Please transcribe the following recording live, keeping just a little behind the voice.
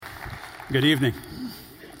Good evening.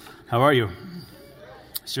 How are you?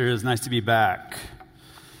 Sure is nice to be back.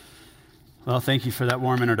 Well, thank you for that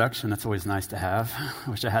warm introduction. That's always nice to have. I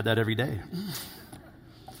wish I had that every day.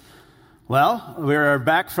 Well, we're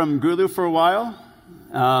back from Gulu for a while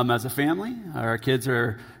as a family. Our kids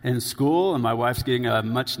are in school, and my wife's getting a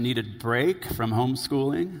much-needed break from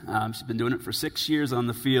homeschooling. She's been doing it for 6 years on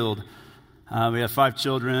the field. We have 5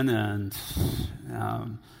 children, and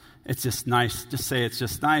it's just nice. It's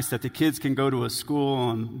just nice that the kids can go to a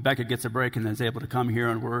school, and Becca gets a break and is able to come here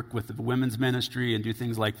and work with the women's ministry and do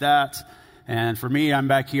things like that. And for me, I'm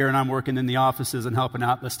back here, and I'm working in the offices and helping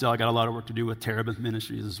out, but still I got a lot of work to do with Terebinth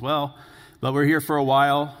Ministries as well. But we're here for a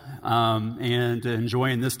while and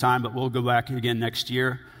enjoying this time, but we'll go back again next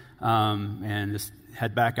year and just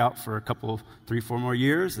head back out for a couple, 3-4 more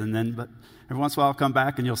years. And then, but every once in a while I'll come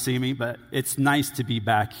back and you'll see me. But it's nice to be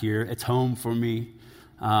back here. It's home for me.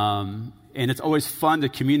 And it's always fun to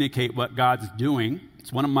communicate what God's doing.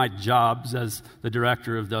 It's one of my jobs as the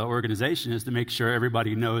director of the organization is to make sure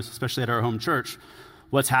everybody knows, especially at our home church,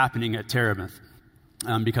 what's happening at Terebinth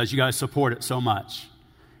because you guys support it so much.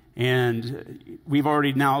 And we've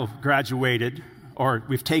already now graduated, or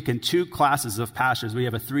we've taken 2 classes of pastors. We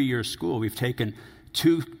have a 3-year school. We've taken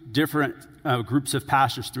 2 different groups of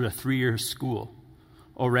pastors through a 3-year school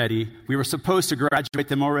already. We were supposed to graduate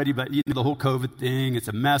them already, but the whole COVID thing, it's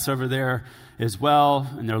a mess over there as well,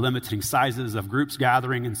 and they're limiting sizes of groups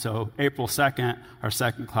gathering. And so April 2nd, our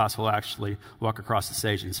second class will actually walk across the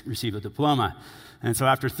stage and receive a diploma. And so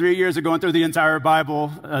after 3 years of going through the entire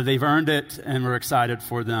Bible, they've earned it, and we're excited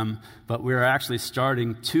for them. But we're actually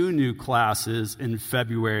starting 2 new classes in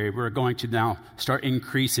February. We're going to now start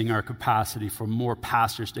increasing our capacity for more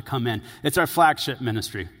pastors to come in. It's our flagship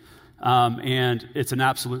ministry. And it's an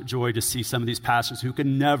absolute joy to see some of these pastors who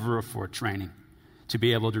can never afford training to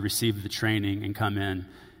be able to receive the training and come in.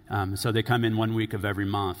 So they come in 1 week of every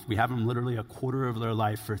month. We have them literally a quarter of their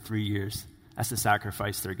life for 3 years. That's the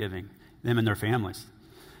sacrifice they're giving, them and their families.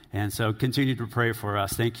 And so continue to pray for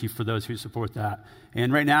us. Thank you for those who support that.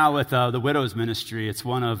 And right now with the widows ministry, it's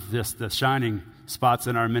one of the shining spots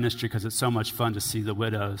in our ministry because it's so much fun to see the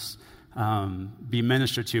widows be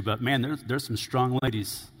ministered to. But man, there's some strong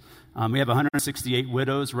ladies. We have 168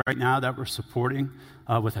 widows right now that we're supporting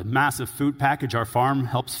with a massive food package. Our farm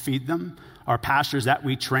helps feed them. Our pastors that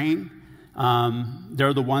we train,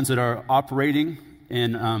 they're the ones that are operating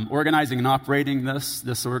and organizing and operating this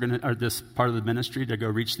part of the ministry to go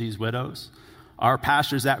reach these widows. Our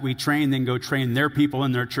pastors that we train then go train their people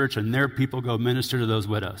in their church, and their people go minister to those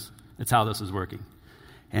widows. That's how this is working.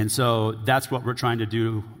 And so that's what we're trying to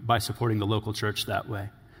do by supporting the local church that way.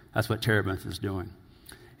 That's what Terebinth is doing.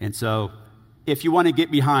 And so if you want to get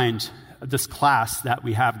behind this class that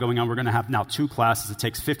we have going on, we're going to have now 2 classes. It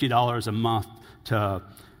takes $50 a month to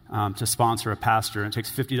sponsor a pastor. And it takes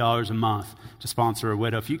 $50 a month to sponsor a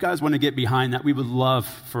widow. If you guys want to get behind that, we would love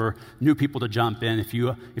for new people to jump in. If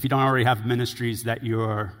you don't already have ministries that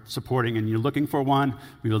you're supporting and you're looking for one,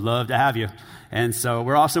 we would love to have you. And so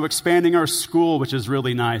we're also expanding our school, which is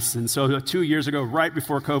really nice. And so 2 years ago, right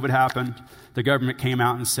before COVID happened, the government came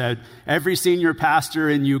out and said, every senior pastor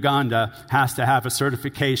in Uganda has to have a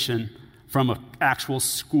certification from an actual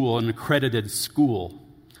school, an accredited school.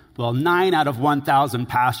 Well, 9 out of 1,000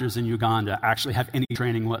 pastors in Uganda actually have any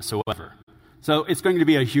training whatsoever. So it's going to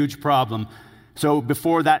be a huge problem. So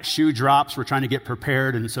before that shoe drops, we're trying to get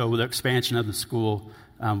prepared. And so with the expansion of the school,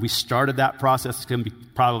 we started that process. It's going to be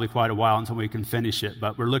probably quite a while until we can finish it.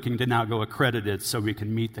 But we're looking to now go accredited so we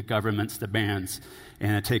can meet the government's demands.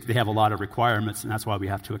 And they have a lot of requirements, and that's why we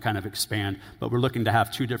have to kind of expand. But we're looking to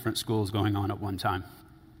have 2 different schools going on at one time.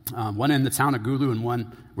 One in the town of Gulu and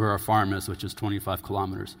one where our farm is, which is 25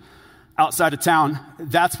 kilometers outside of town.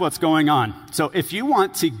 That's what's going on. So if you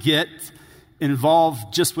want to get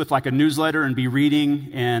involved just with like a newsletter and be reading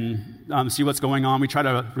and see what's going on, we try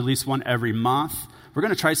to release one every month. We're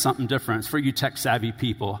going to try something different. It's for you tech-savvy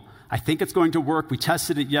people. I think it's going to work. We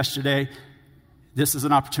tested it yesterday. This is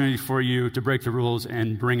an opportunity for you to break the rules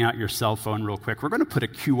and bring out your cell phone real quick. We're going to put a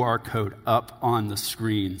QR code up on the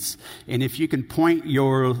screens. And if you can point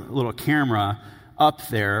your little camera up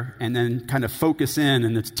there and then kind of focus in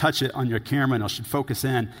and touch it on your camera and it should focus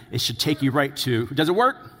in, it should take you right to, does it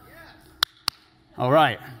work? All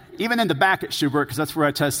right. Even in the back it should work because that's where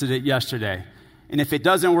I tested it yesterday. And if it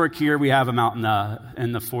doesn't work here, we have them out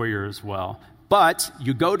in the foyer as well. But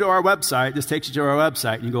you go to our website, this takes you to our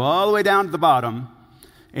website, and you go all the way down to the bottom,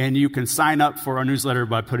 and you can sign up for our newsletter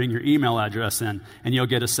by putting your email address in, and you'll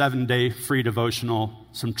get a 7-day free devotional,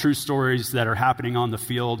 some true stories that are happening on the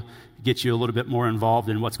field, get you a little bit more involved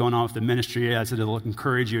in what's going on with the ministry as it'll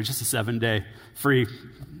encourage you. It's just a 7-day free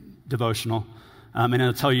devotional. And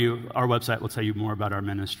it'll tell you, our website will tell you more about our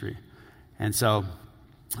ministry. And so,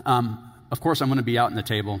 of course, I'm going to be out on the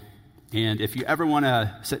table. And if you ever want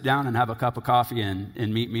to sit down and have a cup of coffee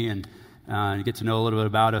and meet me and get to know a little bit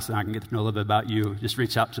about us, and I can get to know a little bit about you, just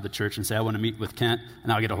reach out to the church and say, I want to meet with Kent,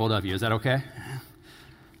 and I'll get a hold of you. Is that okay?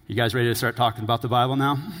 You guys ready to start talking about the Bible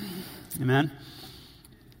now? Amen?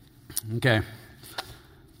 Okay.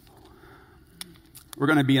 We're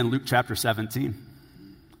going to be in Luke chapter 17.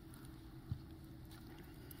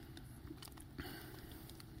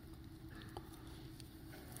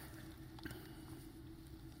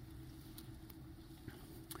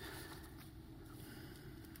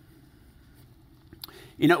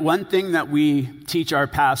 You know, one thing that we teach our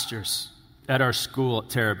pastors at our school at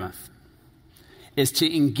Terebinth is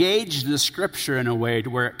to engage the Scripture in a way to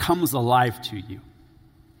where it comes alive to you.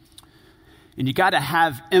 And you got to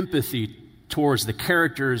have empathy towards the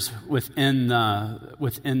characters within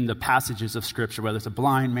the passages of Scripture, whether it's a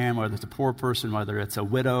blind man, whether it's a poor person, whether it's a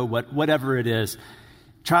widow, whatever it is.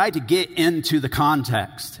 Try to get into the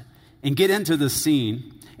context and get into the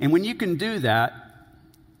scene. And when you can do that,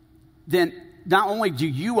 then not only do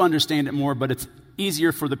you understand it more, but it's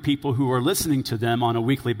easier for the people who are listening to them on a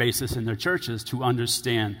weekly basis in their churches to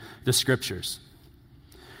understand the Scriptures.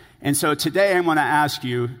 And so today I'm going to ask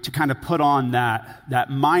you to kind of put on that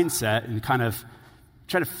mindset and kind of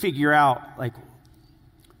try to figure out like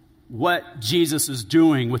what Jesus is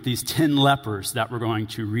doing with these 10 lepers that we're going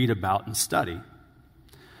to read about and study.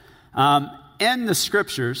 In the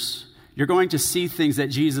Scriptures, you're going to see things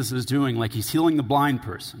that Jesus is doing, like he's healing the blind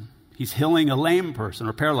person. He's healing a lame person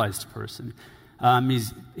or paralyzed person.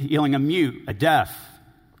 He's healing a mute, a deaf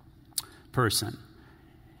person.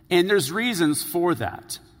 And there's reasons for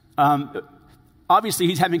that. Obviously,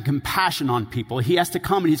 he's having compassion on people. He has to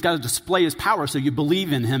come and he's got to display his power so you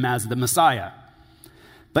believe in him as the Messiah.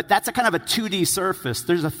 But that's a kind of a 2D surface.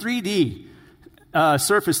 There's a 3D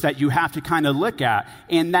surface that you have to kind of look at.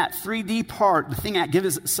 And that 3D part, the thing that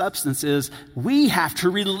gives it substance is we have to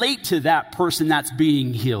relate to that person that's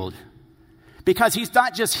being healed. Because he's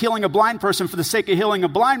not just healing a blind person for the sake of healing a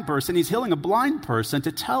blind person. He's healing a blind person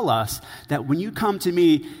to tell us that when you come to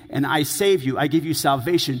me and I save you, I give you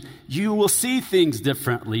salvation, you will see things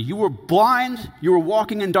differently. You were blind, you were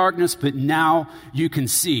walking in darkness, but now you can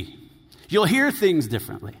see. You'll hear things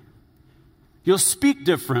differently. You'll speak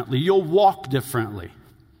differently. You'll walk differently.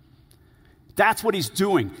 That's what he's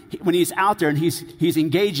doing. When he's out there and he's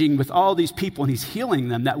engaging with all these people and he's healing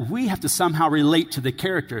them, that we have to somehow relate to the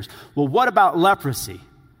characters. Well, what about leprosy?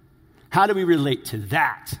 How do we relate to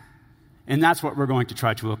that? And that's what we're going to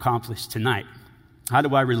try to accomplish tonight. How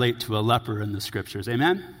do I relate to a leper in the Scriptures?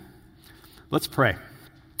 Amen? Let's pray.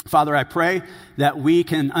 Father, I pray that we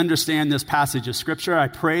can understand this passage of Scripture. I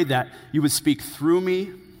pray that you would speak through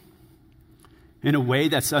me in a way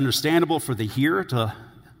that's understandable for the hearer,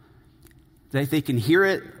 that they can hear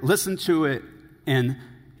it, listen to it, and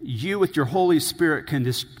you with your Holy Spirit can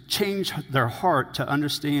just change their heart to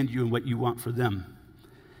understand you and what you want for them,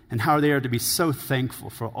 and how they are to be so thankful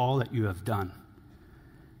for all that you have done.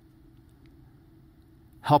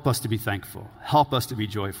 Help us to be thankful. Help us to be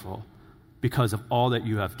joyful because of all that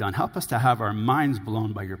you have done. Help us to have our minds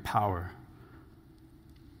blown by your power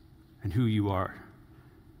and who you are.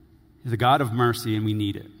 You're the God of mercy, and we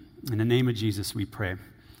need it. In the name of Jesus, we pray.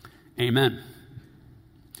 Amen.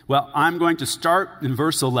 Well, I'm going to start in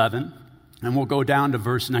verse 11, and we'll go down to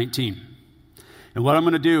verse 19. And what I'm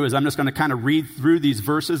going to do is I'm just going to kind of read through these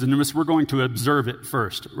verses, and we're going to observe it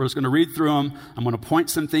first. We're just going to read through them. I'm going to point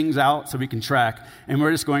some things out so we can track, and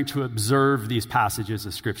we're just going to observe these passages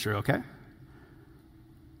of Scripture, okay?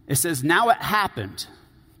 It says, "Now it happened,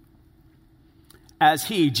 as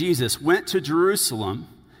he, Jesus, went to Jerusalem,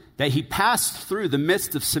 that he passed through the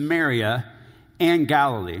midst of Samaria and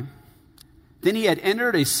Galilee. Then he had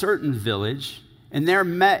entered a certain village, and there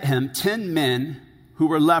met him 10 men who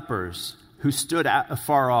were lepers, who stood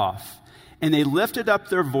afar off. And they lifted up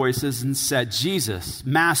their voices and said, 'Jesus,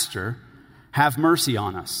 Master, have mercy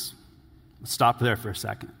on us.'" Let's stop there for a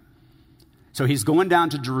second. So he's going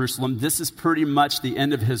down to Jerusalem. This is pretty much the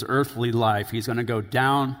end of his earthly life. He's going to go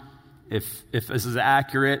down, if this is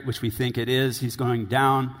accurate, which we think it is, he's going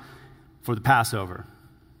down for the Passover.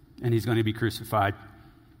 And he's going to be crucified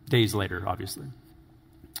days later, obviously.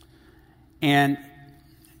 And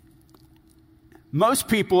most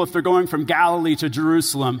people, if they're going from Galilee to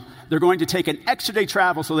Jerusalem, they're going to take an extra day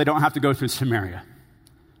travel so they don't have to go through Samaria.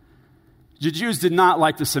 The Jews did not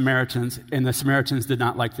like the Samaritans, and the Samaritans did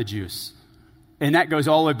not like the Jews. And that goes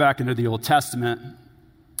all the way back into the Old Testament.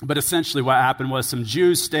 But essentially what happened was some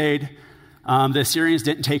Jews stayed. The Assyrians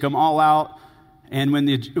didn't take them all out. And when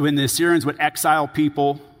the Assyrians would exile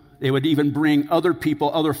people, they would even bring other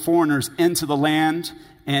people, other foreigners into the land.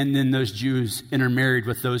 And then those Jews intermarried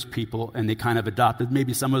with those people, and they kind of adopted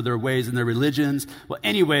maybe some of their ways and their religions. Well,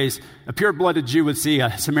 anyways, a pure-blooded Jew would see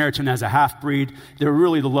a Samaritan as a half-breed. They were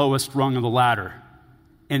really the lowest rung of the ladder.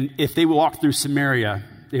 And if they walked through Samaria,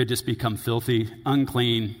 they would just become filthy,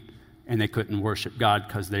 unclean, and they couldn't worship God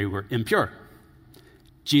because they were impure.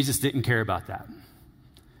 Jesus didn't care about that.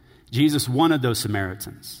 Jesus wanted those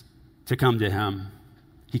Samaritans to come to him.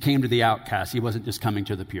 He came to the outcast. He wasn't just coming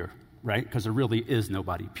to the pure. Right? Because there really is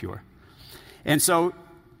nobody pure. And so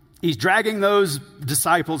he's dragging those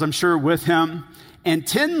disciples, I'm sure, with him. And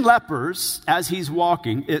 10 lepers, as he's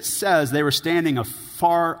walking, it says they were standing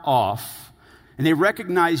afar off. And they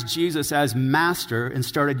recognized Jesus as master and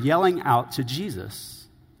started yelling out to Jesus.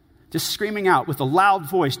 Just screaming out with a loud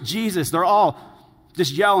voice, Jesus, they're all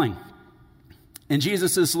just yelling. And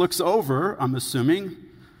Jesus just looks over, I'm assuming,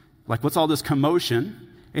 like, what's all this commotion?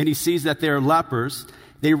 And he sees that they're lepers.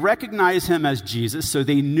 They recognize him as Jesus, so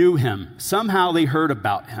they knew him. Somehow they heard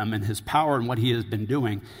about him and his power and what he has been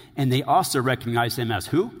doing. And they also recognized him as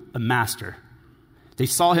who? A master. They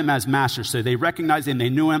saw him as master, so they recognized him,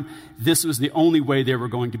 they knew him. This was the only way they were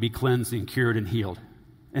going to be cleansed and cured and healed.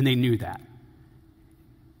 And they knew that.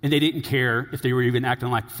 And they didn't care if they were even acting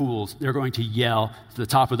like fools. They're going to yell to the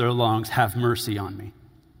top of their lungs, have mercy on me.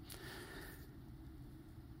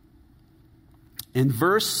 In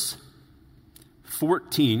verse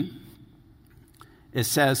 14, it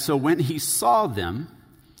says, so when he saw them,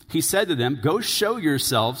 he said to them, go show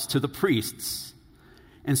yourselves to the priests.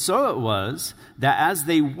 And so it was that as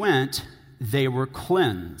they went, they were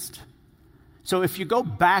cleansed. So if you go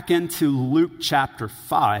back into Luke chapter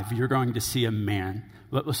 5, you're going to see a man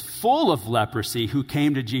that was full of leprosy who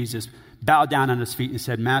came to Jesus, bowed down on his feet and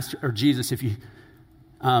said, Master, or Jesus, if you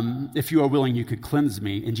are willing, you could cleanse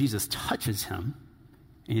me. And Jesus touches him.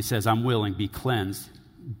 And he says, I'm willing, be cleansed.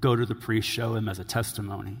 Go to the priest, show him as a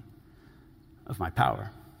testimony of my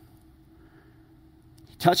power.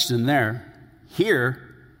 He touched him there. Here,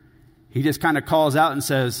 he just kind of calls out and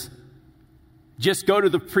says, just go to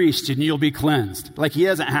the priest and you'll be cleansed. Like he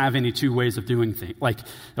doesn't have any two ways of doing things,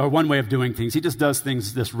 or one way of doing things. He just does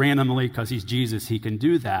things just randomly because he's Jesus. He can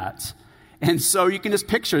do that. And so you can just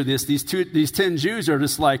picture this. These 10 Jews are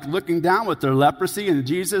just like looking down with their leprosy, and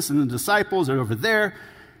Jesus and the disciples are over there.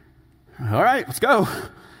 All right, let's go.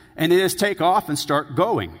 And they just take off and start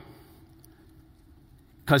going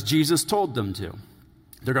because Jesus told them to.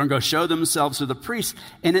 They're going to go show themselves to the priest.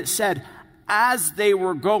 And it said, as they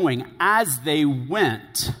were going, as they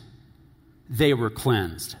went, they were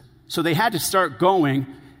cleansed. So they had to start going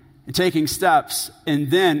and taking steps.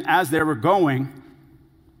 And then as they were going,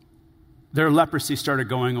 their leprosy started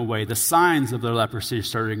going away. The signs of their leprosy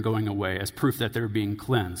started going away as proof that they were being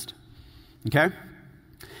cleansed. Okay?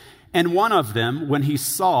 And one of them, when he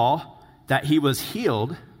saw that he was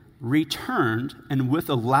healed, returned and with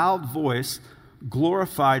a loud voice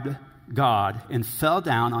glorified God and fell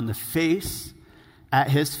down on the face at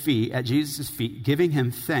his feet, at Jesus' feet, giving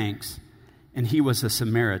him thanks, and he was a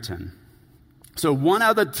Samaritan. So one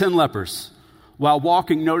out of the 10 lepers, while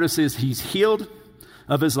walking, notices he's healed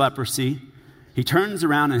of his leprosy. He turns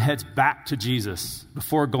around and heads back to Jesus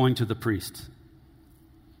before going to the priest.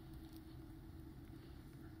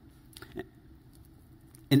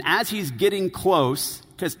 And as he's getting close,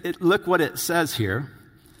 because look what it says here,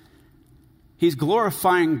 he's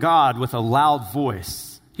glorifying God with a loud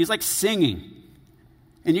voice. He's like singing.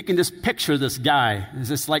 And you can just picture this guy. It's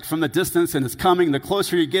just like from the distance, and it's coming. The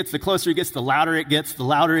closer he gets, the louder it gets, the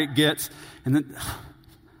louder it gets. And then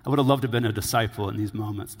I would have loved to have been a disciple in these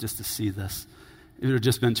moments just to see this. It would have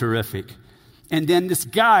just been terrific. And then this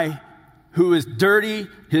guy who is dirty,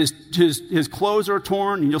 his clothes are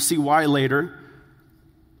torn, and you'll see why later,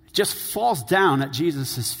 just falls down at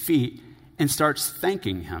Jesus' feet and starts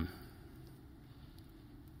thanking him.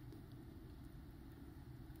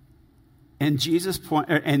 And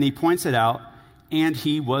he points it out, and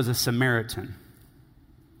he was a Samaritan.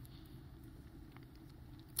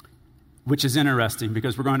 Which is interesting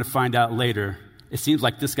because we're going to find out later, it seems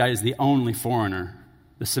like this guy is the only foreigner,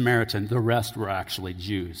 the Samaritan. The rest were actually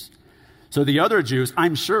Jews. So the other Jews,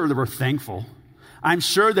 I'm sure they were thankful. I'm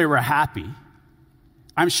sure they were happy.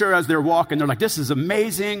 I'm sure as they're walking, they're like, this is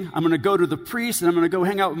amazing. I'm going to go to the priest, and I'm going to go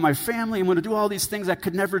hang out with my family. I'm going to do all these things I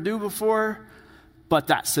could never do before. But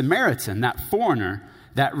that Samaritan, that foreigner,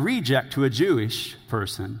 that reject to a Jewish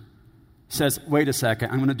person says, wait a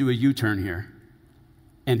second, I'm going to do a U-turn here.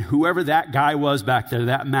 And whoever that guy was back there,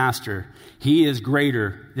 that master, he is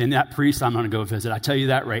greater than that priest I'm going to go visit. I tell you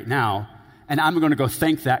that right now. And I'm going to go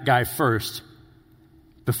thank that guy first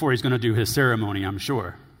before he's going to do his ceremony, I'm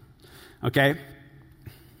sure. Okay?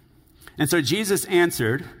 And so Jesus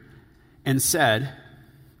answered and said,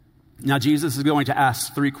 now Jesus is going to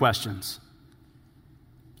ask 3 questions.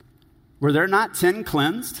 Were there not 10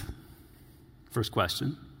 cleansed? First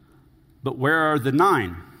question. But where are the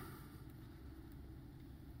 9?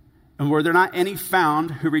 And were there not any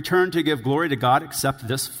found who returned to give glory to God except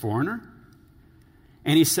this foreigner?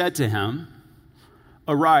 And he said to him,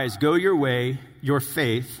 arise, go your way, your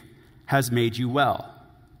faith has made you well.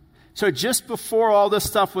 So just before all this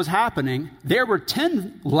stuff was happening, there were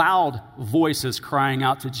 10 loud voices crying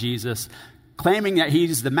out to Jesus, claiming that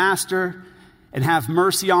he's the master and have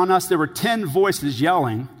mercy on us. There were 10 voices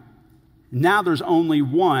yelling. Now there's only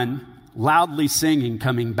one loudly singing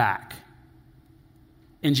coming back.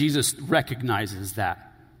 And Jesus recognizes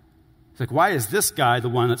that. It's like, why is this guy the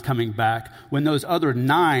one that's coming back when those other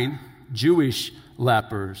 9 Jewish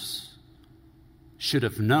lepers should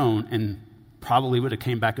have known and probably would have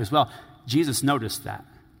came back as well? Jesus noticed that,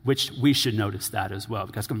 which we should notice that as well,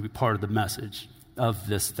 because that's going to be part of the message of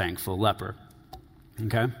this thankful leper.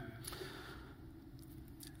 Okay?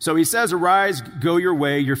 So he says, arise, go your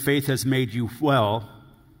way, your faith has made you well.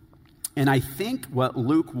 And I think what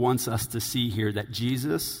Luke wants us to see here, that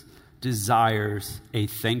Jesus desires a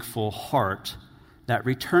thankful heart that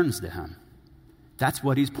returns to him. That's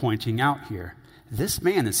what he's pointing out here. This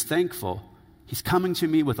man is thankful. He's coming to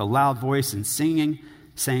me with a loud voice and singing,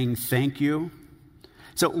 saying thank you.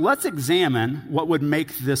 So let's examine what would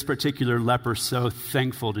make this particular leper so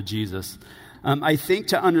thankful to Jesus. I think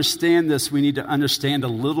to understand this, we need to understand a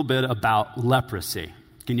little bit about leprosy.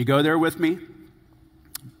 Can you go there with me?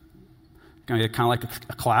 Kind of like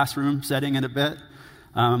a classroom setting in a bit.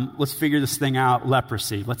 Let's figure this thing out,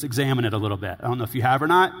 leprosy. Let's examine it a little bit. I don't know if you have or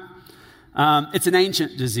not. It's an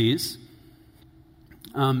ancient disease.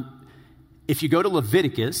 If you go to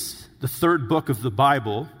Leviticus, the 3rd book of the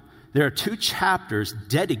Bible, there are 2 chapters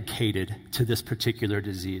dedicated to this particular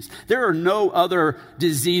disease. There are no other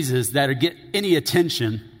diseases that get any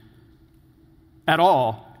attention at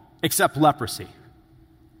all except leprosy.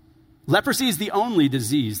 Leprosy is the only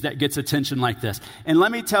disease that gets attention like this. And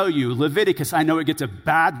let me tell you, Leviticus, I know it gets a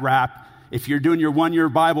bad rap. If you're doing your 1-year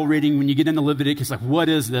Bible reading, when you get into Leviticus, like, what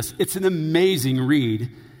is this? It's an amazing read.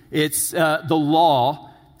 It's the law,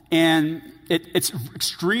 and it's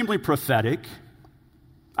extremely prophetic.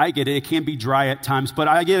 I get it. It can be dry at times, but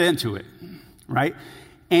I get into it, right?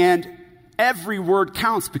 And every word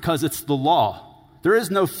counts because it's the law. There is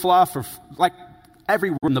no fluff or, like, every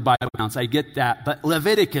word in the Bible counts. I get that. But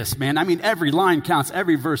Leviticus, man, I mean, every line counts.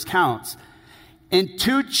 Every verse counts. And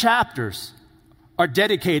 2 chapters are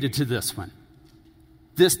dedicated to this one,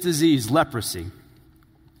 this disease, leprosy.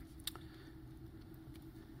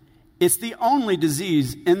 It's the only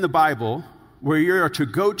disease in the Bible where you are to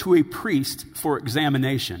go to a priest for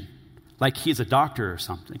examination, like he's a doctor or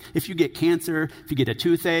something. If you get cancer, if you get a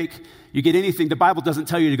toothache, you get anything, the Bible doesn't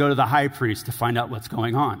tell you to go to the high priest to find out what's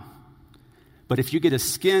going on. But if you get a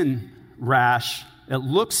skin rash, it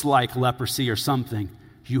looks like leprosy or something,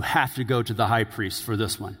 you have to go to the high priest for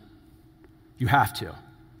this one. You have to.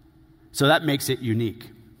 So that makes it unique.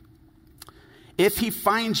 If he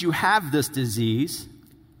finds you have this disease,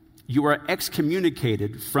 you are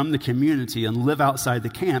excommunicated from the community and live outside the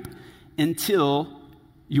camp until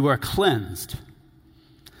you are cleansed.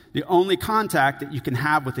 The only contact that you can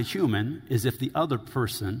have with a human is if the other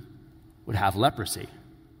person would have leprosy.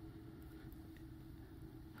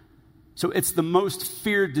 So it's the most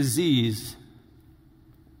feared disease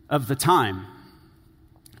of the time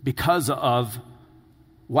because of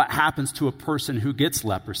what happens to a person who gets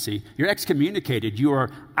leprosy. You're excommunicated. You are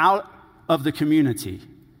out of the community.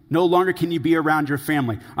 No longer can you be around your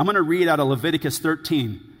family. I'm going to read out of Leviticus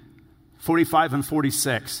 13, 45 and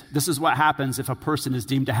 46. This is what happens if a person is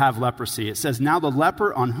deemed to have leprosy. It says, now the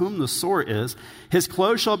leper on whom the sore is, his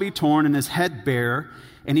clothes shall be torn and his head bare,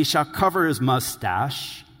 and he shall cover his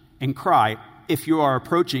mustache and cry. If you are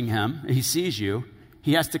approaching him, he sees you,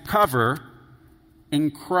 he has to cover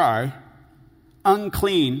and cry,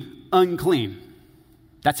 unclean, unclean.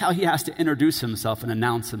 That's how he has to introduce himself and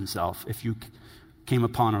announce himself if you came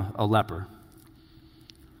upon a leper.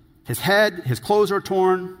 His clothes are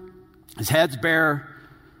torn, his head's bare.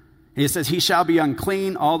 And it says, he shall be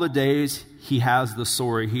unclean all the days he has the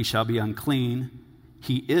sore. He shall be unclean.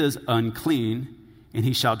 He is unclean, and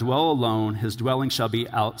he shall dwell alone. His dwelling shall be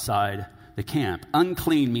outside the camp.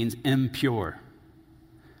 Unclean means impure.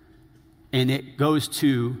 And it goes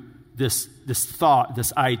to this thought,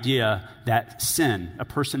 this idea that sin, a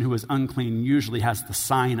person who is unclean usually has the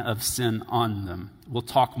sign of sin on them. We'll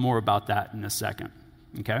talk more about that in a second,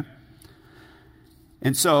 okay?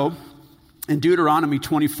 And so, in Deuteronomy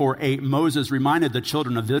 24:8, Moses reminded the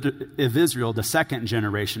children of Israel, the second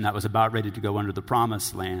generation that was about ready to go under the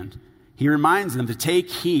promised land. He reminds them to take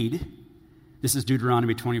heed. This is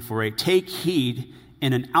Deuteronomy 24:8. Take heed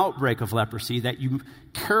in an outbreak of leprosy that you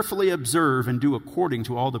carefully observe and do according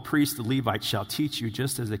to all the priests the Levites shall teach you,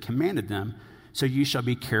 just as they commanded them, so you shall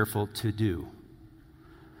be careful to do.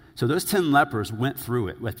 So those 10 lepers went through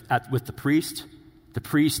it with the priest. The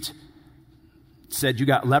priest said, you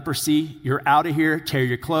got leprosy, you're out of here, tear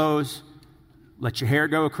your clothes, let your hair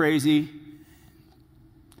go crazy.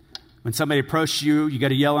 When somebody approaches you, you got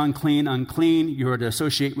to yell unclean, unclean. You are to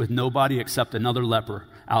associate with nobody except another leper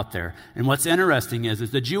out there. And what's interesting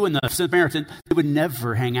is the Jew and the Samaritan, they would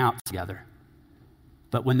never hang out together.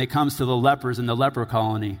 But when it comes to the lepers in the leper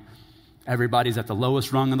colony, everybody's at the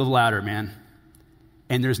lowest rung of the ladder, man.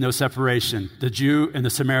 And there's no separation. The Jew and the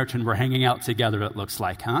Samaritan were hanging out together, it looks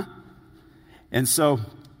like, huh? And so,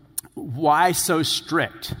 why so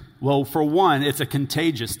strict? Well, for one, it's a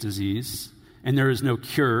contagious disease, and there is no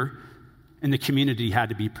cure, and the community had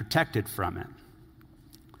to be protected from it.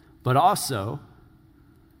 But also,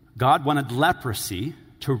 God wanted leprosy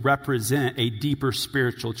to represent a deeper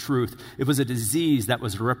spiritual truth. It was a disease that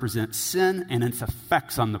was to represent sin and its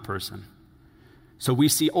effects on the person. So we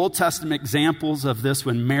see Old Testament examples of this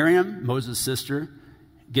when Miriam, Moses' sister,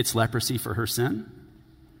 gets leprosy for her sin.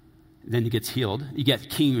 Then he gets healed. You get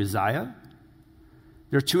King Uzziah.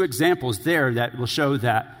 There are two examples there that will show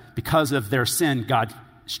that because of their sin, God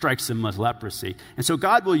strikes them with leprosy. And so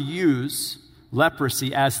God will use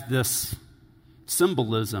leprosy as this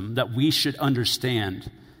symbolism that we should understand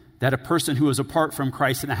that a person who is apart from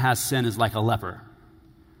Christ and has sin is like a leper.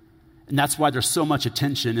 And that's why there's so much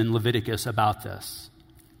attention in Leviticus about this.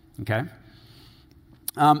 Okay?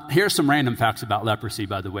 Here's some random facts about leprosy,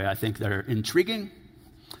 by the way, I think that are intriguing,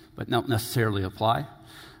 but don't necessarily apply.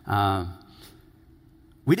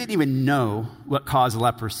 We didn't even know what caused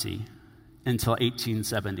leprosy until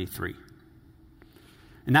 1873.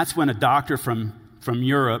 And that's when a doctor from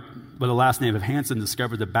Europe with the last name of Hansen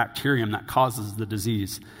discovered the bacterium that causes the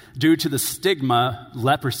disease. Due to the stigma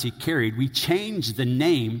leprosy carried, we changed the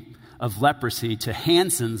name of leprosy to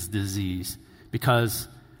Hansen's disease because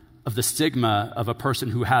of the stigma of a person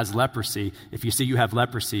who has leprosy. If you see you have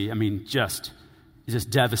leprosy, I mean, it just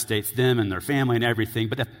devastates them and their family and everything.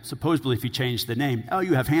 But supposedly if you change the name, oh,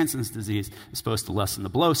 you have Hansen's disease, it's supposed to lessen the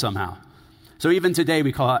blow somehow. So even today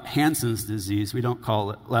we call it Hansen's disease. We don't call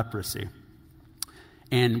it leprosy.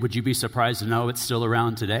 And would you be surprised to know it's still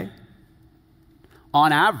around today?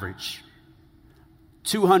 On average,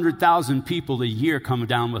 200,000 people a year come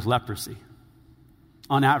down with leprosy.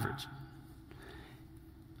 On average.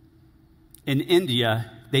 In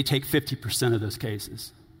India, they take 50% of those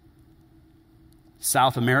cases.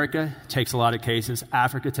 South America takes a lot of cases.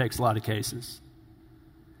 Africa takes a lot of cases.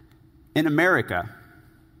 In America,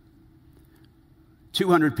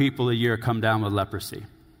 200 people a year come down with leprosy.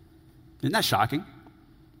 Isn't that shocking?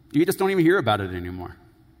 You just don't even hear about it anymore,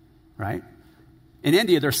 right? In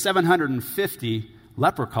India, there's 750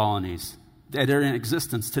 leper colonies that are in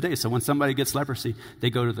existence today. So when somebody gets leprosy, they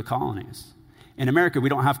go to the colonies. In America, we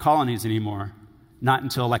don't have colonies anymore. Not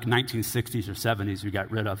until like 1960s or 70s, we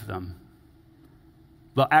got rid of them.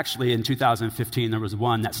 Well, actually, in 2015, there was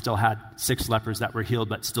one that still had 6 lepers that were healed,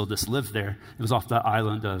 but still just lived there. It was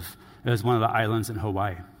it was one of the islands in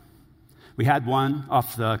Hawaii. We had one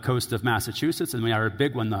off the coast of Massachusetts, and we had a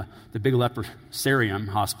big one, the big leprosarium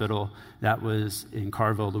hospital that was in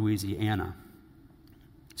Carville, Louisiana.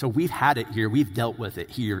 So we've had it here. We've dealt with it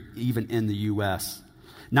here, even in the U.S.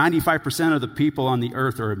 95% of the people on the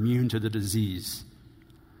earth are immune to the disease.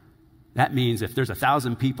 That means if there's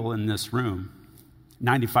 1,000 people in this room,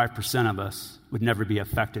 95% of us would never be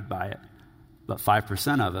affected by it, but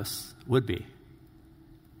 5% of us would be.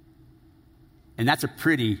 And that's a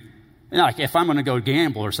pretty, like if I'm going to go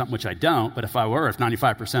gamble or something, which I don't, but if I were, if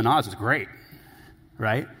 95% odds is great,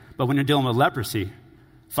 right? But when you're dealing with leprosy,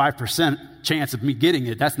 5% chance of me getting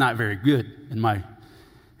it, that's not very good in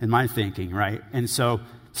my thinking, right? And so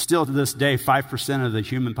still to this day, 5% of the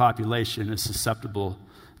human population is susceptible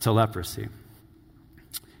to leprosy.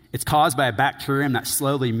 It's caused by a bacterium that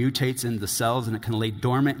slowly mutates into the cells, and it can lay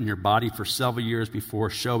dormant in your body for several years before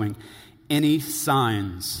showing any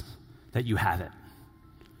signs that you have it.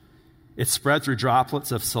 It spreads through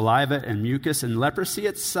droplets of saliva and mucus, and leprosy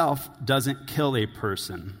itself doesn't kill a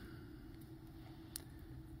person.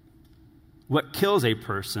 What kills a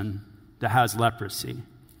person that has leprosy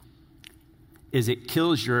is it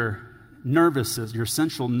kills your nervous system, your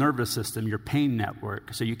central nervous system, your pain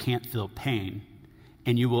network, so you can't feel pain.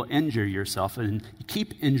 and you will injure yourself, and you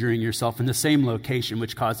keep injuring yourself in the same location,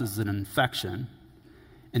 which causes an infection,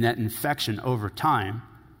 and that infection over time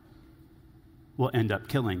will end up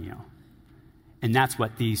killing you. And that's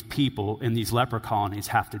what these people in these leper colonies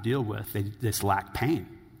have to deal with. They just lack pain,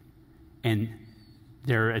 and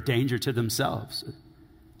they're a danger to themselves.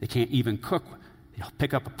 They can't even cook. They'll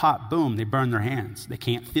pick up a pot, boom, they burn their hands. They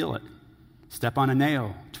can't feel it. Step on a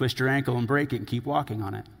nail, twist your ankle and break it and keep walking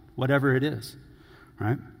on it, whatever it is,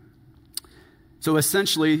 right? So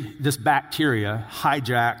essentially, this bacteria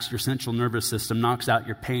hijacks your central nervous system, knocks out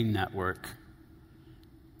your pain network,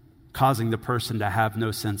 causing the person to have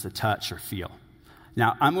no sense of touch or feel.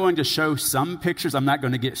 Now, I'm going to show some pictures. I'm not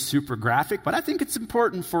going to get super graphic, but I think it's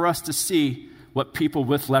important for us to see what people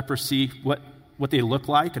with leprosy, what they look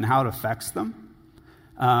like and how it affects them.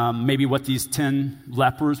 Maybe what these 10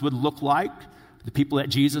 lepers would look like, the people that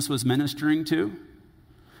Jesus was ministering to.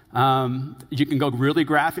 You can go really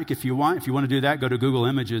graphic if you want. If you want to do that, go to Google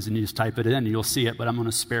Images and you just type it in and you'll see it, but I'm going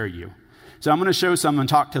to spare you. So I'm going to show some and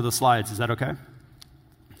talk to the slides. Is that okay?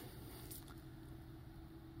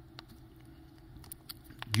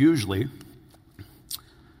 Usually,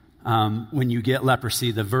 when you get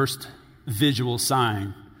leprosy, the first visual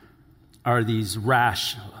sign are these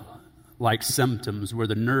rash-like symptoms where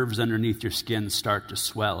the nerves underneath your skin start to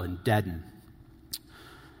swell and deaden.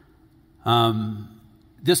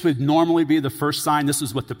 This would normally be the first sign. This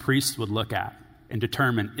is what the priest would look at and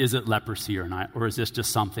determine, is it leprosy or not, or is this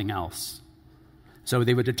just something else? So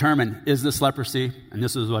they would determine, is this leprosy? And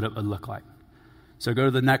this is what it would look like. So go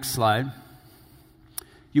to the next slide.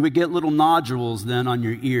 You would get little nodules then on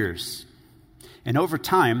your ears. And over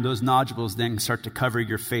time, those nodules then start to cover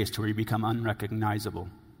your face to where you become unrecognizable.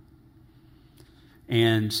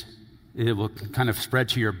 And it will kind of spread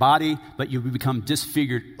to your body, but you will become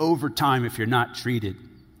disfigured over time if you're not treated.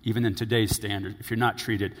 Even in today's standard, if you're not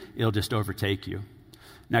treated, it'll just overtake you.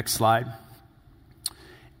 Next slide.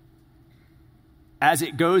 As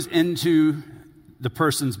it goes into the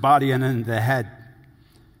person's body and in the head,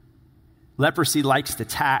 leprosy likes to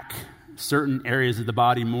attack certain areas of the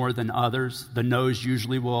body more than others. The nose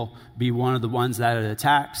usually will be one of the ones that it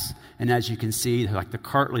attacks. And as you can see, like the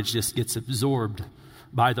cartilage just gets absorbed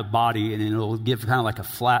by the body, and it'll give kind of like a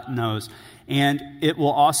flat nose. And it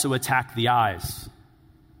will also attack the eyes.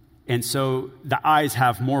 And so the eyes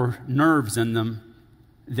have more nerves in them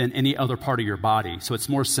than any other part of your body. So it's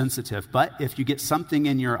more sensitive. But if you get something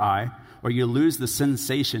in your eye or you lose the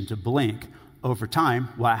sensation to blink, over time,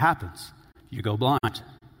 what happens? You go blind.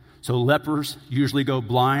 So lepers usually go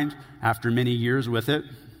blind after many years with it.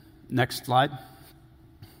 Next slide.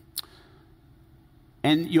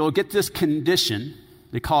 And you'll get this condition,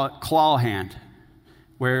 they call it claw hand,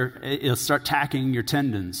 where it'll start attacking your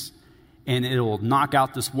tendons. And it'll knock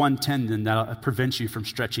out this one tendon that prevents you from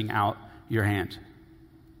stretching out your hand.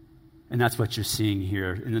 And that's what you're seeing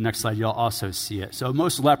here. In the next slide, you'll also see it. So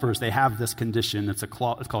most lepers, they have this condition. It's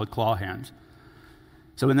called claw hand.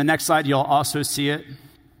 So in the next slide, you'll also see it.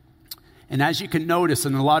 And as you can notice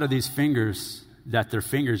in a lot of these fingers, that their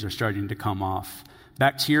fingers are starting to come off.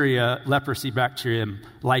 Leprosy bacteria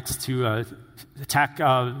likes to attack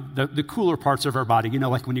the cooler parts of our body. You know,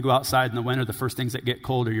 like when you go outside in the winter, the first things that get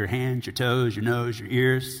cold are your hands, your toes, your nose, your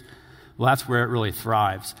ears. Well, that's where it really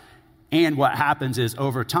thrives. And what happens is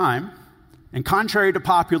over time, and contrary to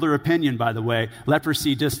popular opinion, by the way,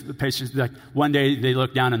 leprosy, the patients, like one day they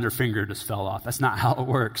look down and their finger just fell off. That's not how it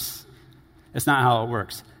works. It's not how it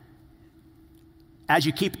works. As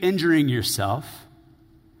you keep injuring yourself,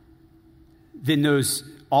 then those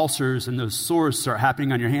ulcers and those sores start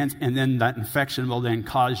happening on your hands, and then that infection will then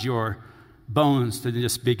cause your bones to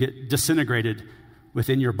just get disintegrated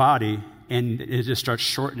within your body, and it just starts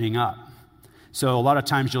shortening up. So a lot of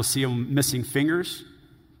times you'll see them missing fingers,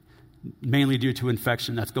 mainly due to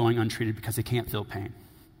infection that's going untreated because they can't feel pain.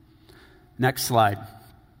 Next slide.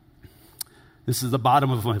 This is the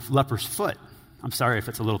bottom of a leper's foot. I'm sorry if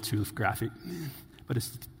it's a little too graphic, but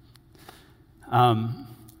it's...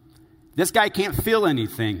 This guy can't feel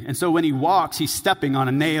anything. And so when he walks, he's stepping on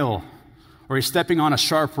a nail, or he's stepping on a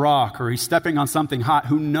sharp rock, or he's stepping on something hot,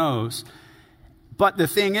 who knows? But the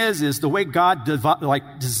thing is the way God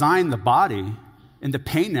designed the body and the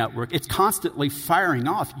pain network, it's constantly firing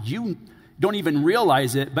off. You don't even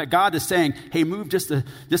realize it, but God is saying, hey, move just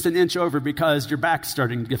an inch over because your back's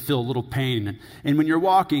starting to feel a little pain. And when you're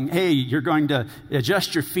walking, hey, you're going to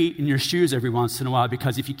adjust your feet and your shoes every once in a while,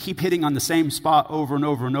 because if you keep hitting on the same spot over and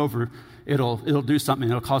over and over, it'll do something.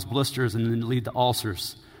 It'll cause blisters and then lead to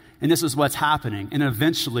ulcers. And this is what's happening. And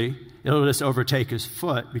eventually, it'll just overtake his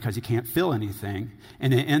foot because he can't feel anything.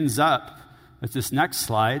 And it ends up with this next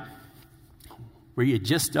slide where you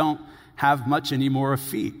just don't have much anymore of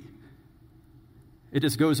feet. It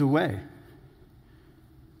just goes away.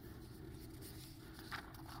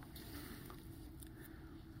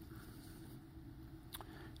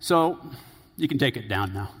 So you can take it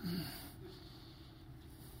down now.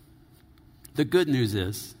 The good news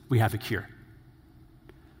is we have a cure.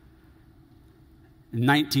 In the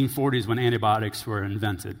 1940s, when antibiotics were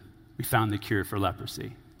invented, we found the cure for leprosy.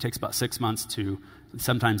 It takes about 6 months to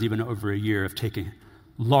sometimes even over a year of taking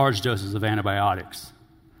large doses of antibiotics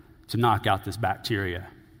to knock out this bacteria.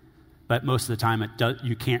 But most of the time,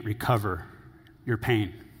 you can't recover your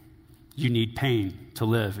pain. You need pain to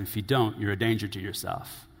live. If you don't, you're a danger to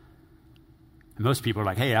yourself. And most people are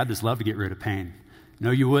like, hey, I'd just love to get rid of pain.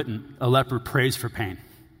 No, you wouldn't. A leper prays for pain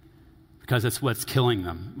because it's what's killing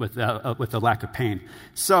them with the lack of pain.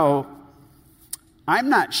 So I'm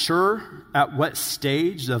not sure at what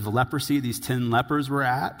stage of leprosy these 10 lepers were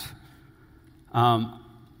at.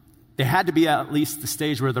 They had to be at least the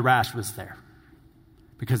stage where the rash was there,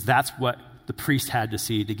 because that's what the priest had to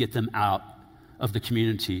see to get them out of the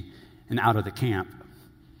community and out of the camp.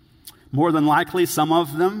 More than likely, some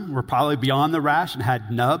of them were probably beyond the rash and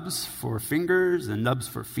had nubs for fingers and nubs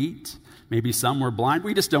for feet. Maybe some were blind.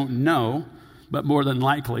 We just don't know, but more than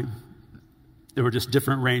likely, there were just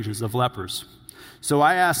different ranges of lepers. So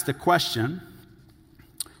I asked the question,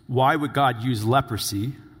 why would God use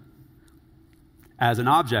leprosy as an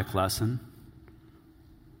object lesson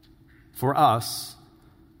for us,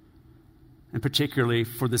 and particularly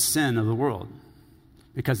for the sin of the world?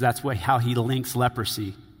 Because that's how he links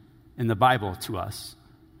leprosy in the Bible to us.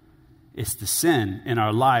 It's the sin in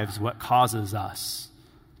our lives what causes us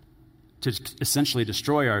to essentially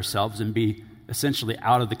destroy ourselves and be essentially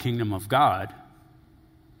out of the kingdom of God.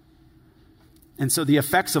 And so the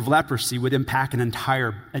effects of leprosy would impact an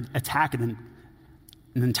entire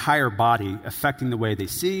body, affecting the way they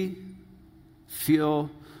see, feel,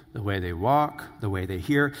 the way they walk, the way they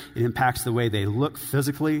hear. It impacts the way they look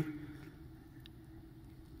physically.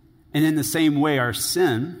 And in the same way, our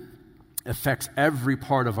sin affects every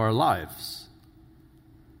part of our lives.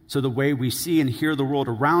 So the way we see and hear the world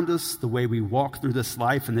around us, the way we walk through this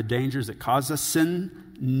life and the dangers it causes us, sin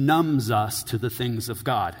numbs us to the things of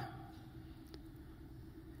God.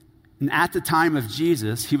 And at the time of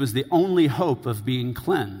Jesus, he was the only hope of being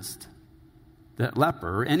cleansed. That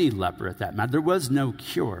leper, or any leper at that matter, there was no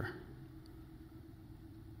cure.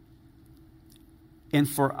 And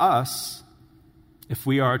for us, if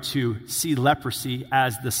we are to see leprosy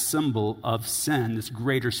as the symbol of sin, this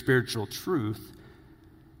greater spiritual truth,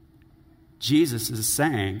 Jesus is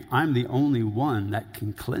saying, I'm the only one that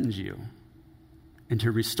can cleanse you and to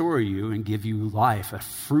restore you and give you life, a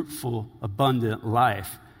fruitful, abundant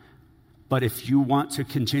life. But if you want to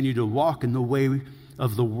continue to walk in the way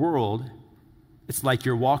of the world, it's like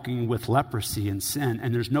you're walking with leprosy and sin,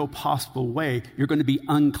 and there's no possible way. You're going to be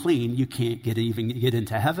unclean. You can't even get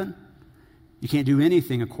into heaven. You can't do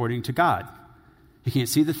anything according to God. You can't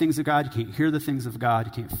see the things of God. You can't hear the things of God.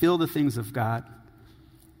 You can't feel the things of God.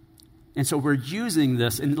 And so we're using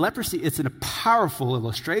this. And leprosy, it's a powerful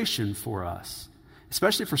illustration for us,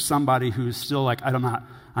 especially for somebody who's still like,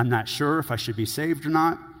 I'm not sure if I should be saved or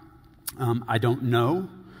not. I don't know.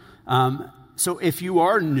 So if you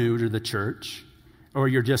are new to the church, or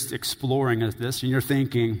you're just exploring this, and you're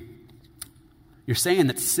thinking, you're saying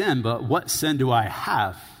it's sin, but what sin do I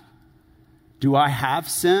have? Do I have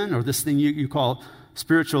sin, or this thing you call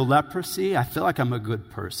spiritual leprosy? I feel like I'm a good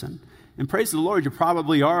person. And praise the Lord, you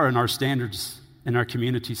probably are in our standards, in our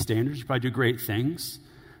community standards. You probably do great things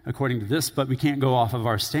according to this, but we can't go off of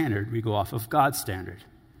our standard. We go off of God's standard.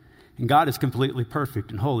 And God is completely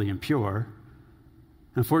perfect and holy and pure.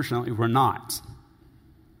 Unfortunately, we're not.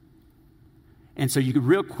 And so you could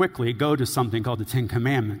real quickly go to something called the Ten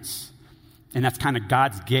Commandments. And that's kind of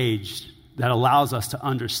God's gauge that allows us to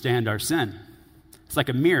understand our sin. It's like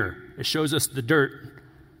a mirror. It shows us the dirt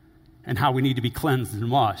and how we need to be cleansed and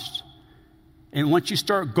washed. And once you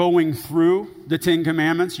start going through the Ten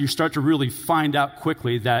Commandments, you start to really find out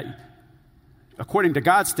quickly that according to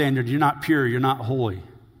God's standard, you're not pure, you're not holy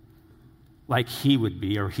like he would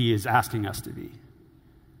be, or he is asking us to be.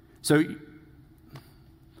 So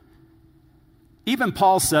even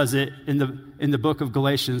Paul says it in the book of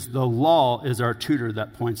Galatians, the law is our tutor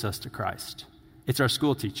that points us to Christ. It's our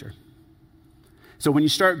school teacher. So when you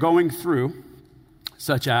start going through,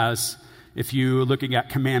 such as if you're looking at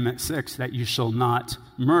Commandment 6, that you shall not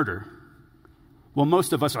murder. Well,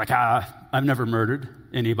 most of us are like, I've never murdered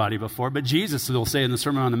anybody before. But Jesus will say in the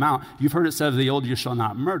Sermon on the Mount, you've heard it said of the old, you shall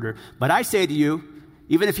not murder. But I say to you,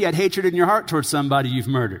 even if you had hatred in your heart towards somebody, you've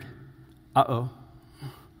murdered. Uh-oh.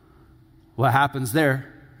 What happens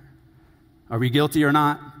there? Are we guilty or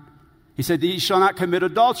not? He said, "Ye shall not commit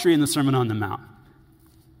adultery," in the Sermon on the Mount.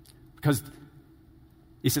 Because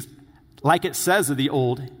he says, like it says of the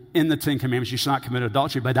old in the Ten Commandments, you shall not commit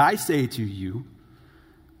adultery. But I say to you,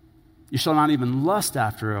 you shall not even lust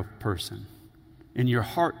after a person in your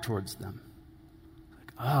heart towards them.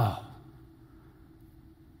 Oh.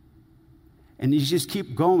 And you just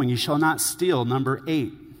keep going. You shall not steal, number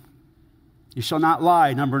 8. You shall not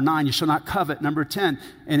lie, number 9. You shall not covet, number 10.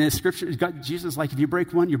 And in Scripture, Jesus is like, if you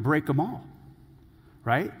break one, you break them all.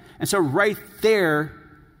 Right? And so right there,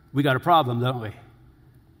 we got a problem, don't we?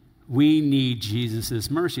 We need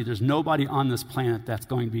Jesus' mercy. There's nobody on this planet that's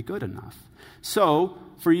going to be good enough. So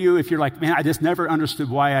for you, if you're like, man, I just never understood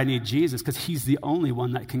why I need Jesus, because he's the only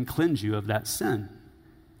one that can cleanse you of that sin.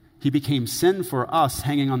 He became sin for us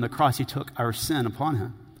hanging on the cross. He took our sin upon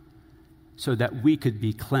him so that we could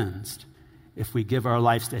be cleansed if we give our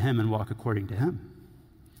lives to him and walk according to him.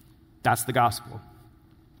 That's the gospel.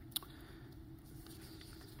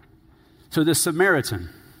 So the Samaritan,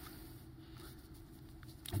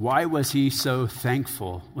 why was he so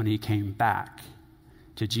thankful when he came back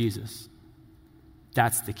to Jesus?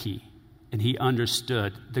 That's the key. And he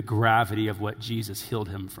understood the gravity of what Jesus healed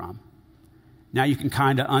him from. Now you can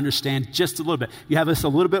kind of understand just a little bit. You have this a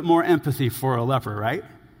little bit more empathy for a leper, right?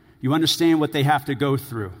 You understand what they have to go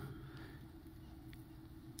through.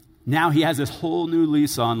 Now he has this whole new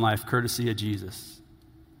lease on life, courtesy of Jesus.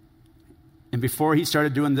 And before he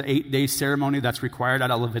started doing the 8-day ceremony that's required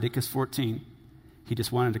out of Leviticus 14, he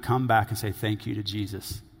just wanted to come back and say thank you to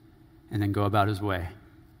Jesus and then go about his way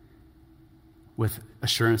with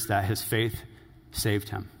assurance that his faith saved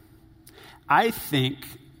him. I think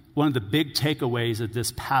one of the big takeaways of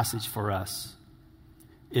this passage for us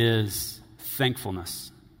is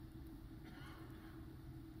thankfulness.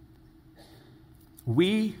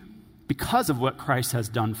 We, because of what Christ has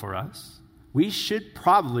done for us, we should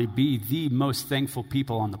probably be the most thankful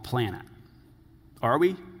people on the planet. Are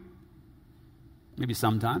we? Maybe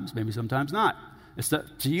sometimes not. It's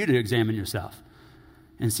up to you to examine yourself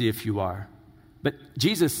and see if you are. But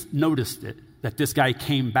Jesus noticed it, that this guy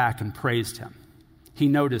came back and praised him. He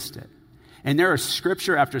noticed it. And there are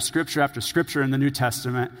scripture after scripture after scripture in the New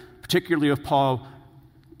Testament, particularly of Paul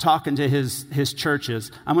talking to his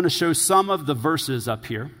churches. I'm going to show some of the verses up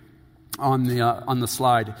here on the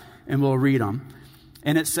slide, and we'll read them.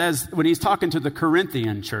 And it says, when he's talking to the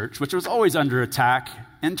Corinthian church, which was always under attack,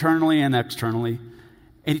 internally and externally,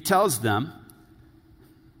 and he tells them,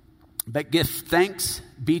 but give thanks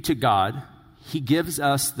be to God, he gives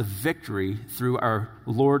us the victory through our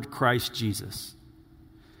Lord Christ Jesus.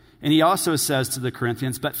 And he also says to the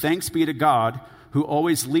Corinthians, but thanks be to God who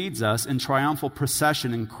always leads us in triumphal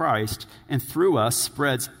procession in Christ and through us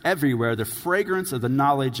spreads everywhere the fragrance of the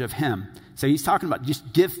knowledge of him. So he's talking about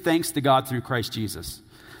just give thanks to God through Christ Jesus.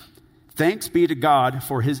 Thanks be to God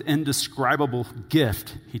for his indescribable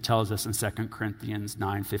gift, he tells us in 2 Corinthians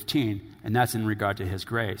 9:15, and that's in regard to his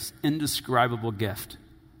grace. Indescribable gift.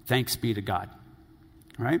 Thanks be to God.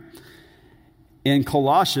 All right? In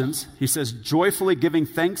Colossians, he says, joyfully giving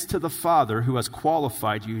thanks to the Father who has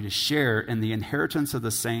qualified you to share in the inheritance of the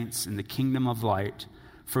saints in the kingdom of light,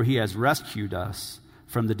 for he has rescued us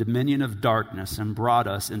from the dominion of darkness and brought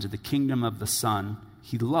us into the kingdom of the Son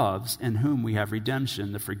he loves, in whom we have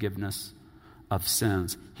redemption, the forgiveness of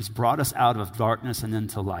sins. He's brought us out of darkness and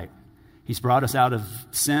into light. He's brought us out of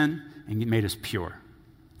sin and he made us pure.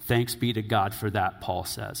 Thanks be to God for that, Paul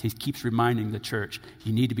says. He keeps reminding the church,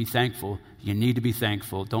 you need to be thankful. You need to be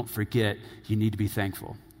thankful. Don't forget, you need to be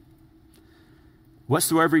thankful.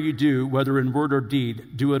 Whatsoever you do, whether in word or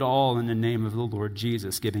deed, do it all in the name of the Lord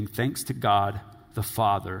Jesus, giving thanks to God the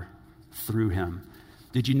Father through him.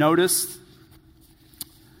 Did you notice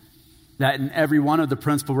that in every one of the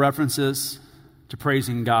principal references to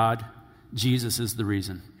praising God, Jesus is the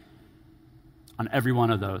reason? On every one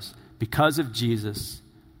of those. Because of Jesus,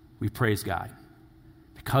 we praise God.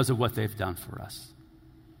 Because of what they've done for us.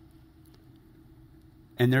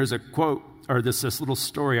 And there's a quote, or this little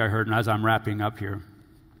story I heard, and as I'm wrapping up here.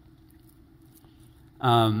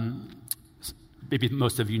 Maybe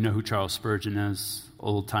most of you know who Charles Spurgeon is,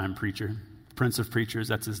 old-time preacher. Prince of Preachers,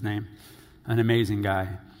 that's his name. An amazing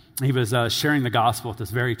guy. He was sharing the gospel with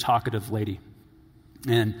this very talkative lady.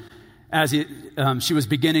 And as she was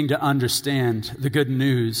beginning to understand the good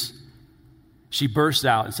news, she burst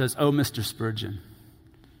out and says, "Oh, Mr. Spurgeon,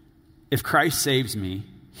 if Christ saves me,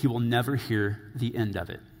 he will never hear the end of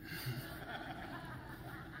it."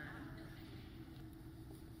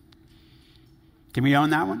 Can we own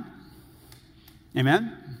that one?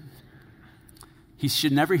 Amen? He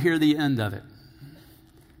should never hear the end of it.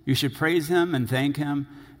 You should praise him and thank him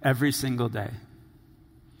every single day.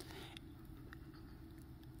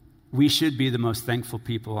 We should be the most thankful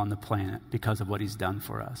people on the planet because of what he's done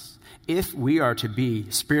for us. If we are to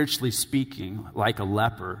be, spiritually speaking, like a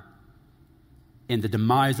leper, in the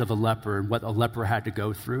demise of a leper and what a leper had to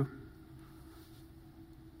go through,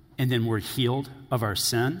 and then we're healed of our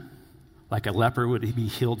sin, like a leper would be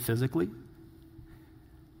healed physically,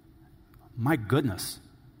 my goodness,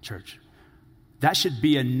 church, that should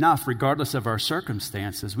be enough regardless of our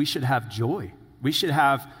circumstances. We should have joy. We should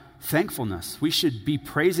have thankfulness. We should be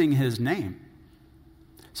praising his name.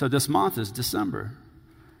 So this month is December.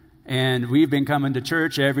 And we've been coming to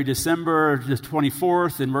church every December, the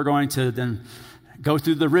 24th, and we're going to then go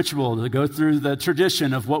through the ritual, to go through the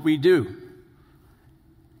tradition of what we do.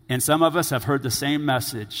 And some of us have heard the same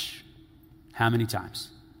message how many times?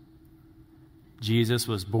 Jesus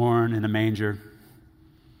was born in a manger,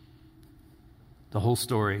 the whole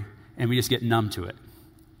story, and we just get numb to it.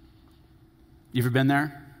 You ever been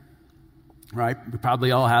there? Right? We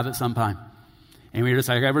probably all have at some time. And we're just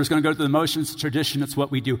like, okay, we're just going to go through the motions, tradition, it's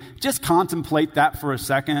what we do. Just contemplate that for a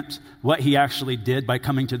second, what he actually did by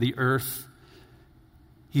coming to the earth.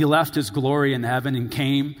 He left his glory in heaven and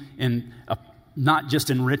came in, not just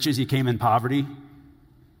in riches, he came in poverty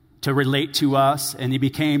to relate to us. And he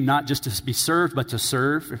became not just to be served, but to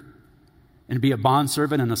serve and be a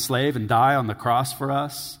bondservant and a slave and die on the cross for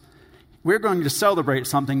us. We're going to celebrate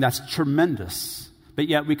something that's tremendous, but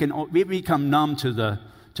yet we become numb to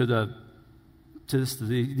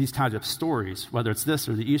these kinds of stories, whether it's this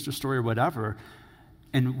or the Easter story or whatever.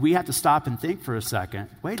 And we have to stop and think for a second.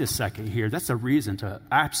 Wait a second here. That's a reason to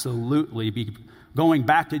absolutely be going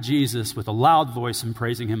back to Jesus with a loud voice and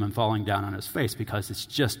praising him and falling down on his face, because it's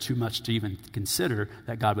just too much to even consider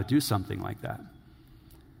that God would do something like that.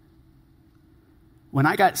 When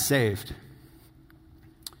I got saved,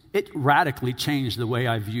 it radically changed the way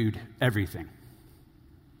I viewed everything.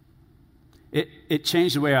 It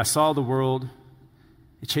changed the way I saw the world.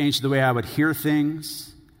 It changed the way I would hear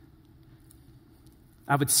things.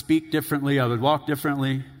 I would speak differently. I would walk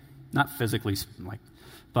differently. Not physically,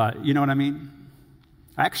 but you know what I mean?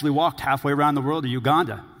 I actually walked halfway around the world to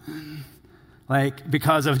Uganda,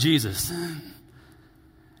 because of Jesus.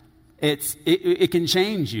 It can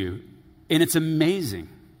change you, and it's amazing.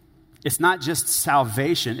 It's not just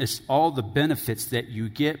salvation, it's all the benefits that you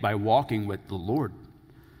get by walking with the Lord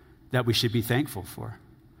that we should be thankful for.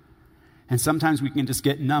 And sometimes we can just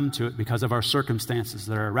get numb to it because of our circumstances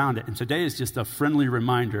that are around it. And today is just a friendly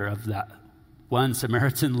reminder of that one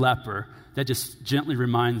Samaritan leper that just gently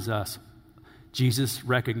reminds us Jesus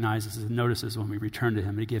recognizes and notices when we return to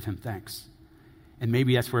him and give him thanks. And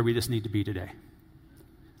maybe that's where we just need to be today.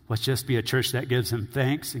 Let's just be a church that gives him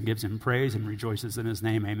thanks and gives him praise and rejoices in his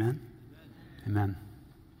name. Amen? Amen.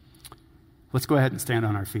 Let's go ahead and stand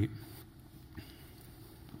on our feet.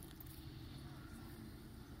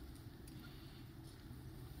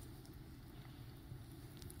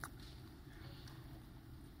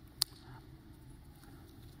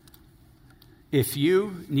 If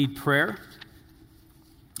you need prayer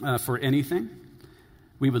for anything,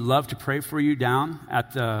 we would love to pray for you down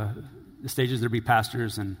at the stages. There'll be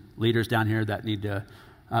pastors and leaders down here that need to,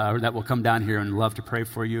 or that will come down here and love to pray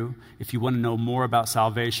for you. If you want to know more about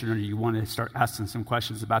salvation, or you want to start asking some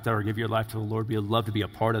questions about that, or give your life to the Lord, we would love to be a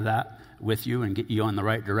part of that with you and get you on the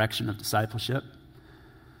right direction of discipleship.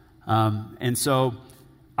 And so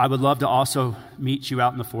I would love to also meet you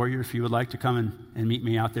out in the foyer if you would like to come and meet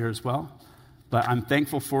me out there as well. But I'm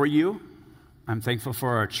thankful for you. I'm thankful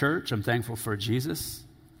for our church. I'm thankful for Jesus.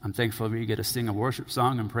 I'm thankful we get to sing a worship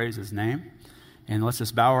song and praise his name. And let's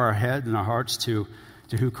just bow our head and our hearts to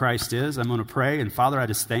who Christ is. I'm going to pray. And Father, I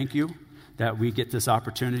just thank you that we get this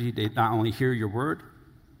opportunity to not only hear your word,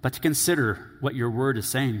 but to consider what your word is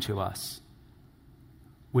saying to us.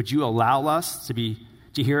 Would you allow us to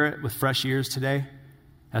hear it with fresh ears today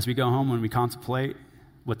as we go home, when we contemplate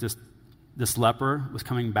what this leper was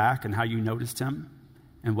coming back and how you noticed him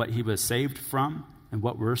and what he was saved from and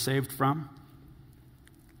what we're saved from?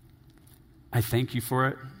 I thank you for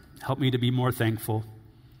it. Help me to be more thankful.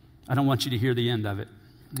 I don't want you to hear the end of it.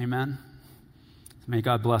 Amen. May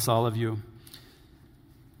God bless all of you.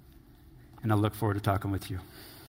 And I look forward to talking with you.